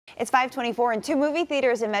It's 5:24 and two movie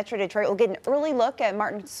theaters in Metro Detroit will get an early look at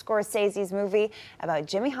Martin Scorsese's movie about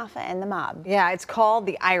Jimmy Hoffa and the mob. Yeah, it's called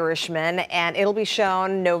The Irishman, and it'll be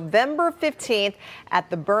shown November 15th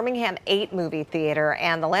at the Birmingham 8 Movie Theater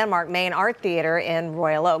and the Landmark Main Art Theater in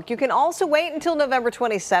Royal Oak. You can also wait until November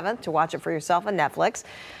 27th to watch it for yourself on Netflix.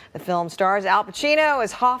 The film stars Al Pacino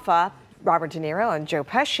as Hoffa. Robert De Niro and Joe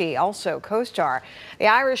Pesci also co-star. The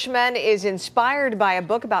Irishman is inspired by a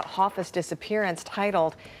book about Hoffa's disappearance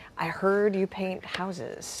titled I Heard You Paint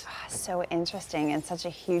Houses. So interesting and such a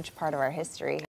huge part of our history.